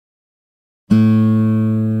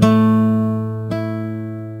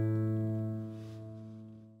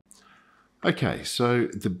Okay, so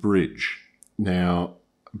the bridge. Now,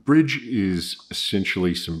 bridge is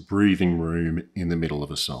essentially some breathing room in the middle of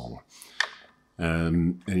a song.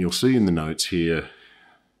 And you'll see in the notes here,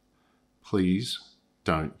 please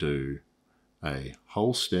don't do a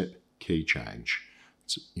whole step key change.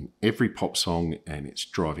 It's in every pop song and it's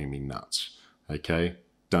driving me nuts. Okay,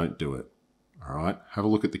 don't do it. All right, have a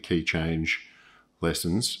look at the key change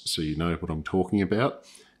lessons so you know what I'm talking about.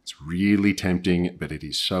 It's really tempting, but it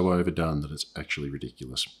is so overdone that it's actually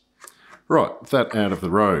ridiculous. Right, that out of the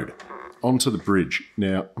road. Onto the bridge.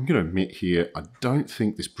 Now, I'm going to admit here, I don't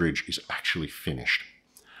think this bridge is actually finished.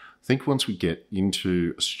 I think once we get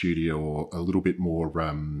into a studio or a little bit more,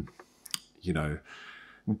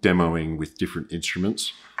 demoing with different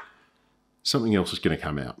instruments, something else is going to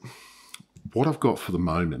come out. What I've got for the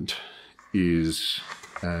moment is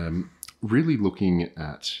really looking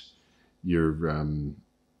at your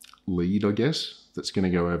lead, I guess, that's going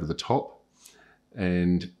to go over the top.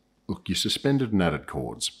 And look, you suspended and added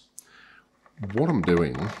chords. What I'm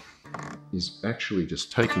doing is actually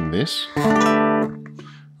just taking this, all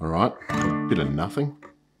right, a bit of nothing,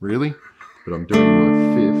 really, but I'm doing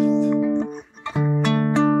my fifth,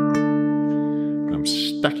 and I'm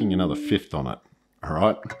stacking another fifth on it, all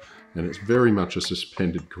right, and it's very much a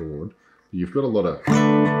suspended chord. You've got a lot of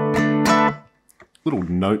little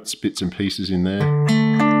notes, bits and pieces in there,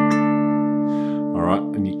 all right,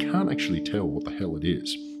 and you can't actually tell what the hell it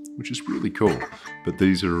is, which is really cool, but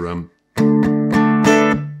these are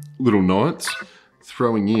little ninths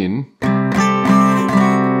throwing in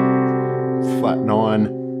flat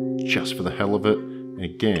 9 just for the hell of it. And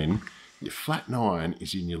again, your flat 9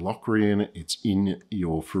 is in your Locrian, it's in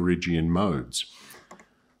your Phrygian modes.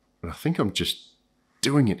 But I think I'm just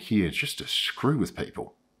doing it here just to screw with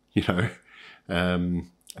people, you know. I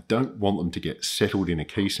don't want them to get settled in a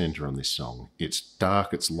key center on this song. It's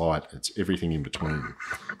dark, it's light, it's everything in between.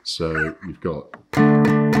 So you've got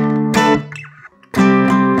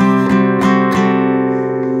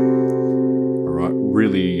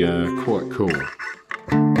really quite cool.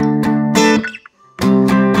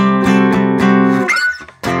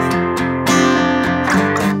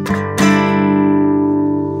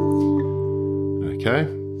 Okay,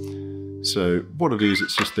 so what it is,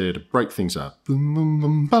 it's just there to break things up. Boom, boom,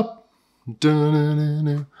 boom, bop,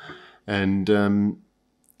 da-na-na-na. And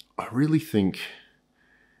I really think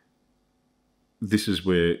this is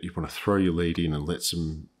where you want to throw your lead in and let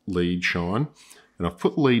some lead shine. And I've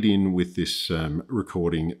put the lead in with this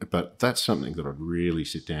recording, but that's something that I'd really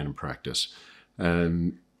sit down and practice.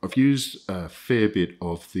 I've used a fair bit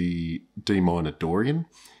of the D minor Dorian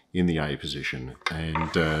in the A position, and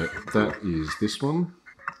that is this one.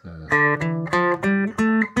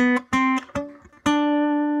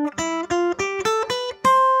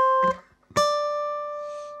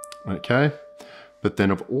 Okay, but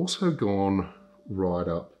then I've also gone right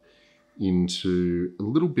up into a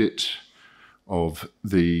little bit of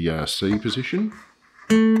the C position.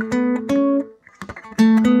 I'm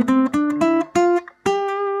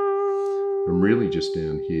really just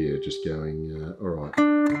down here, just going, all right.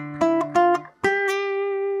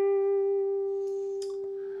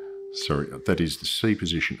 Sorry, that is the C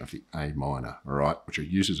position of the A minor, all right, which I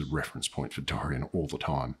use as a reference point for Dorian all the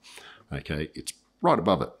time. Okay, it's right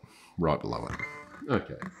above it, right below it.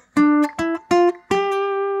 Okay.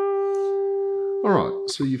 All right,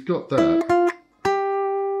 so you've got that.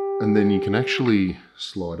 And then you can actually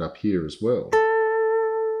slide up here as well.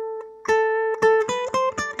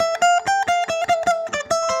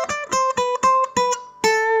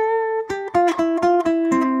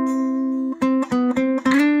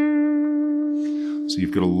 So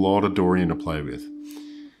you've got a lot of Dorian to play with.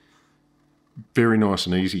 Very nice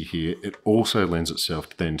and easy here. It also lends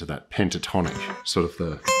itself then to that pentatonic, sort of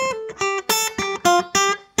the...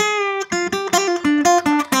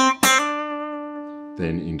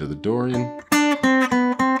 then into the Dorian.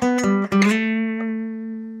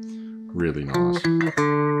 Really nice.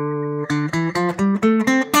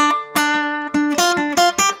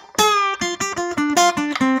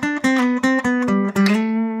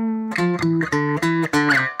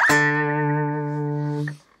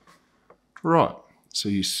 Right, so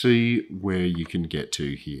you see where you can get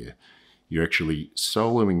to here. You're actually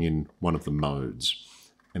soloing in one of the modes.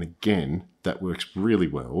 And again, that works really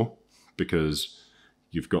well because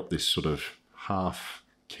you've got this sort of half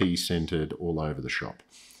key centered all over the shop.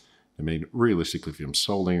 I mean, realistically, if I'm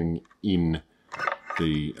soloing in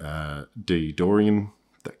the D Dorian,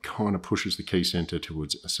 that kind of pushes the key center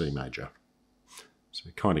towards a C major. So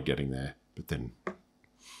kind of getting there, but then,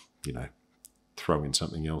 you know, throw in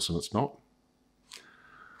something else and it's not.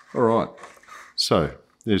 All right, so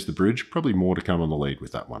there's the bridge. Probably more to come on the lead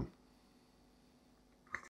with that one.